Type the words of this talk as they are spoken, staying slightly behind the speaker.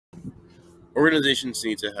Organizations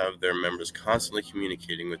need to have their members constantly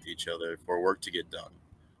communicating with each other for work to get done.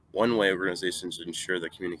 One way organizations ensure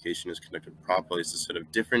that communication is conducted properly is to set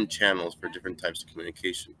up different channels for different types of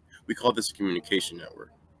communication. We call this a communication network.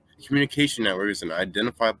 A communication network is an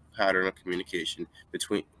identifiable pattern of communication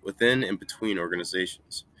within and between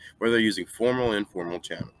organizations, where they're using formal and informal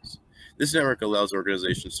channels. This network allows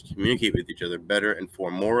organizations to communicate with each other better and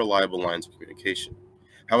form more reliable lines of communication.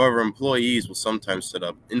 However, employees will sometimes set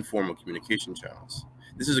up informal communication channels.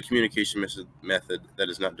 This is a communication method that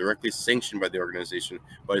is not directly sanctioned by the organization,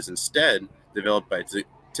 but is instead developed by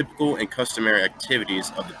typical and customary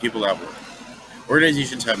activities of the people at work.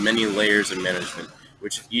 Organizations have many layers of management,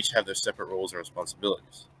 which each have their separate roles and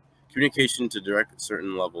responsibilities. Communication to direct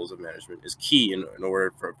certain levels of management is key in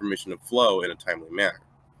order for information to flow in a timely manner.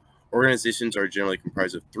 Organizations are generally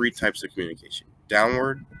comprised of three types of communication: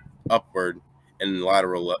 downward, upward, and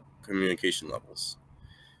lateral communication levels.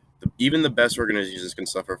 Even the best organizations can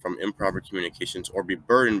suffer from improper communications or be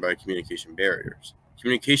burdened by communication barriers.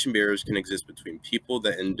 Communication barriers can exist between people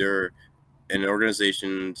that endure an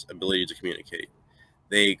organization's ability to communicate.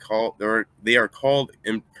 They are called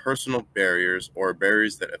impersonal barriers, or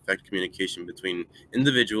barriers that affect communication between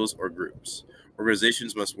individuals or groups.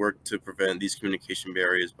 Organizations must work to prevent these communication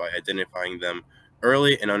barriers by identifying them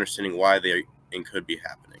early and understanding why they could be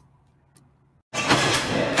happening.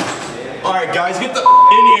 Alright guys, get the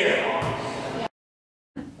in here!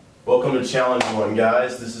 Welcome to Challenge 1,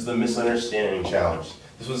 guys. This is the Misunderstanding Challenge.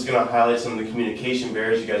 This one's going to highlight some of the communication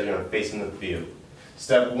barriers you guys are going to face in the field.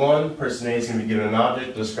 Step 1, person A is going to be given an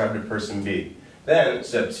object described to person B. Then,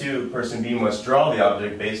 step 2, person B must draw the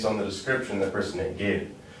object based on the description that person A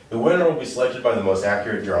gave. The winner will be selected by the most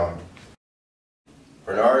accurate drawing.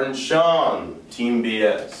 Bernard and Sean, Team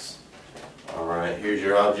BS. Alright, here's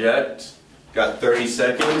your object. Got 30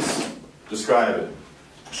 seconds. Describe it.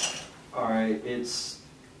 Alright,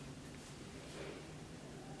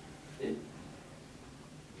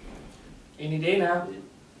 Any day now.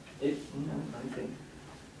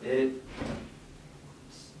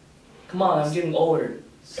 Come on, I'm getting older.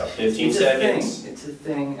 Got 15 seconds. It's a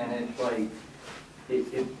thing, and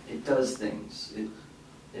it does things.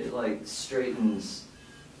 It like straightens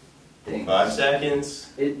things. 5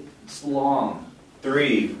 seconds. It's long.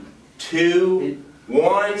 3, 2,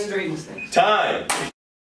 1. It straightens things. Time.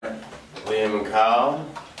 Liam and Kyle,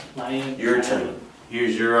 your turn.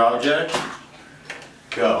 Here's your object.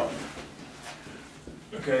 Go.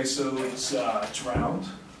 Okay, so it's round.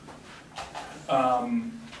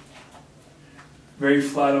 Very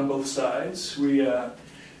flat on both sides. It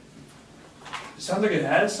sounds like it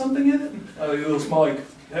has something in it. Like little small, like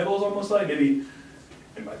pebbles, almost like maybe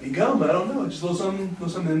it might be gum. I don't know. Just a little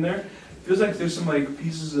something in there. Feels like there's some like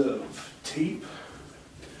pieces of tape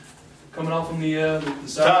coming off from the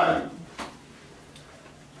side. Time.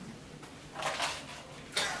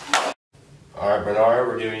 All right, Bernard,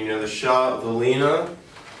 we're giving you another shot with Alina.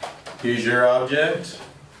 Here's your object.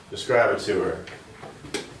 Describe it to her.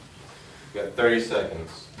 You got 30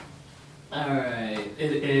 seconds. Alright,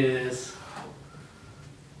 it is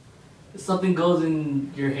something goes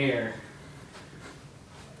in your hair.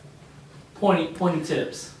 Pointy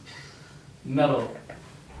tips. Metal.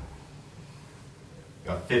 You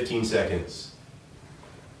got 15 seconds.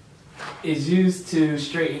 Is used to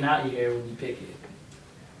straighten out your hair when you pick it.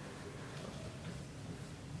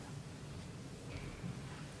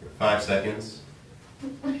 5 seconds.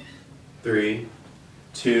 3,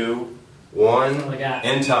 2, 1, Oh my God.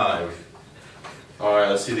 and time. Alright,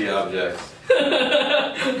 let's see the objects.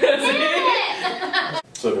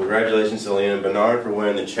 So congratulations to Alina and Bernard for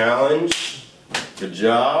winning the challenge. Good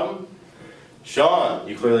job. Sean,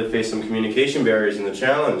 you clearly faced some communication barriers in the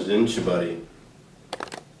challenge, didn't you, buddy?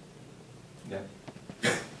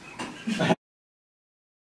 Yeah.